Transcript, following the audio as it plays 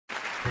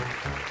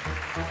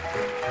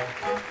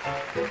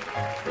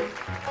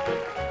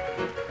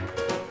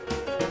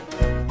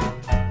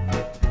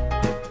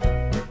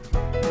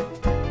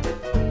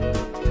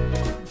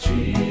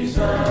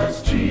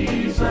Jesus,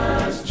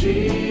 Jesus,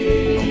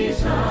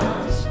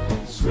 Jesus,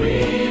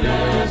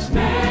 sweetest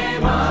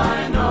name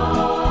I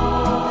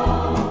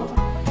know,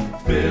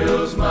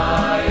 fills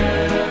my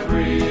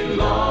every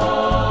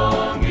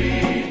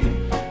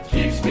longing,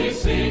 keeps me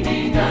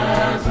singing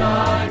as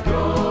I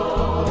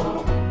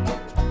go.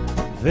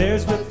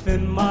 There's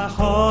within my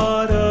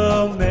heart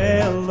a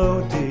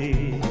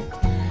melody,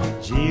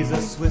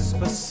 Jesus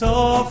whispers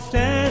soft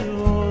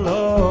and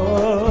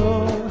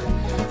low.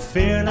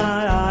 Fear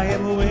not, I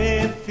am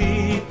with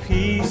thee,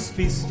 peace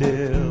be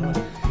still,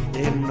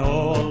 in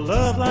all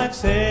of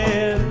life's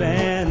ebb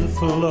and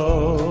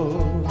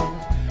flow.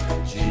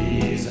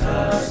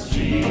 Jesus,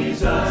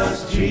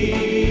 Jesus,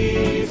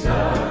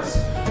 Jesus,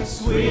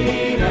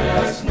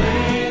 sweetest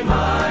name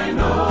I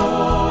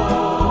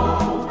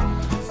know,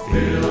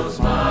 fills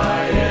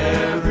my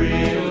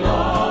every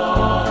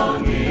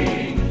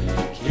longing,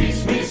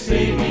 keeps me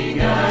singing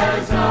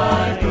as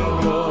I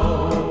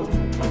go.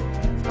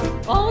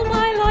 All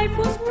my life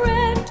was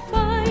wrecked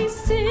by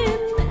sin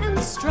and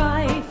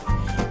strife.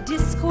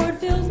 Discord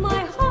fills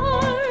my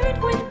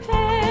heart with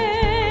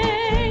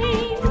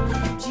pain.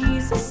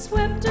 Jesus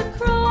swept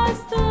across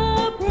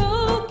the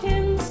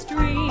broken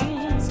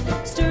strings,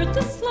 stirred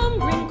the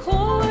slumbering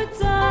chords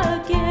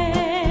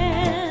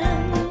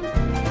again.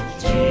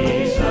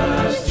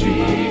 Jesus,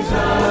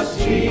 Jesus,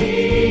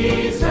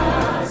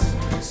 Jesus,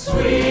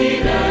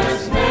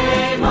 sweetest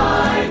name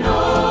I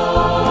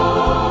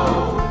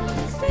know,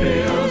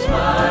 fills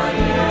my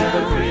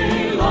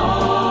every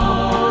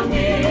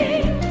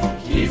longing,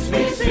 keeps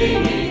me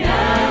singing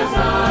as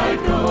I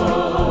go.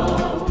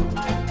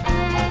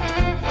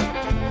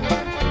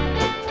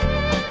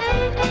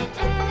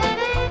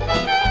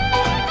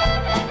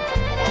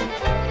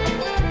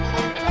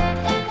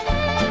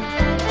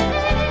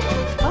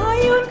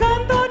 Hay un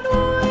canto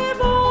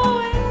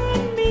nuevo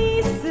en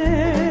mi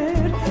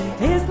ser,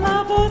 es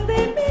la voz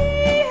de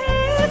mi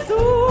Jesús,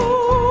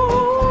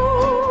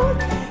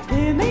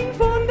 que me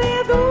infunde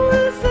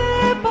dulce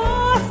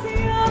paz y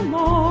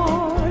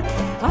amor,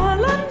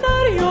 al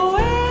andar yo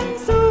en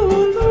su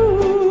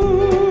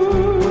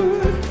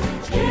luz.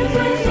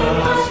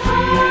 Jesus,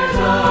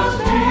 Jesus,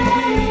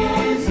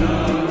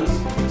 Jesus,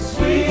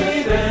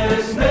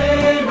 sweetest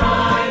name I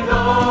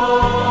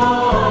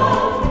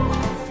know,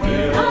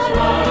 fills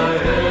my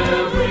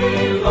every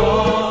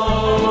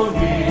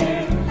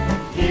longing,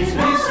 keeps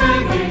me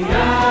singing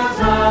as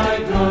I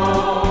go.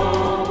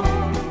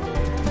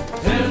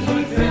 There's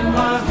within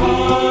my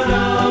heart a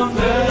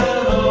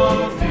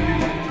melody,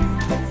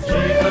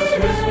 Jesus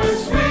whispers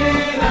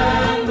sweet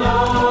and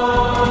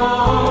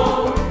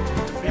low.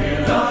 Fear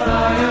not, I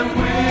am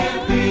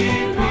with thee,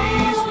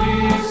 peace be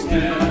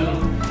still,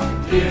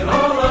 in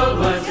all of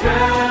life's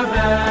ebb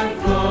and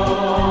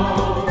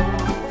flow,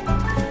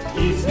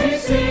 keeps me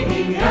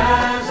singing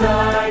as I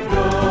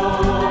go,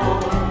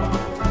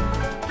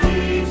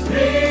 keeps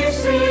me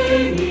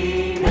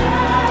singing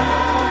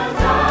as I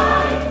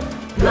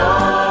go.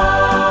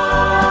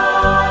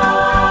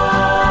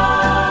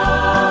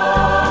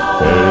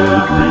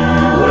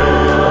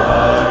 Everywhere I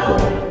go.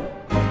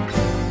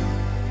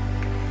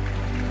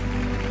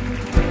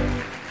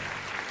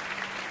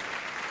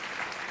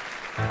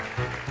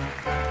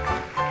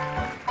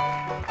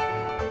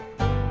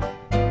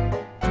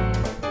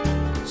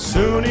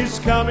 Soon he's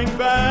coming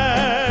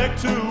back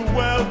to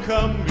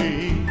welcome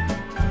me,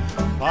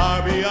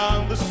 far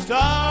beyond the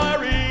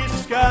starry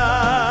sky.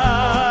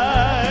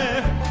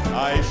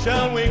 I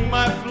shall wing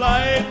my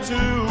flight to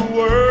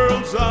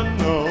worlds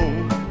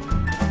unknown,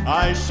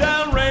 I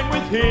shall reign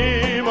with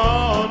him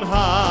on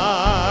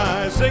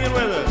high. Sing it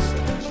with us.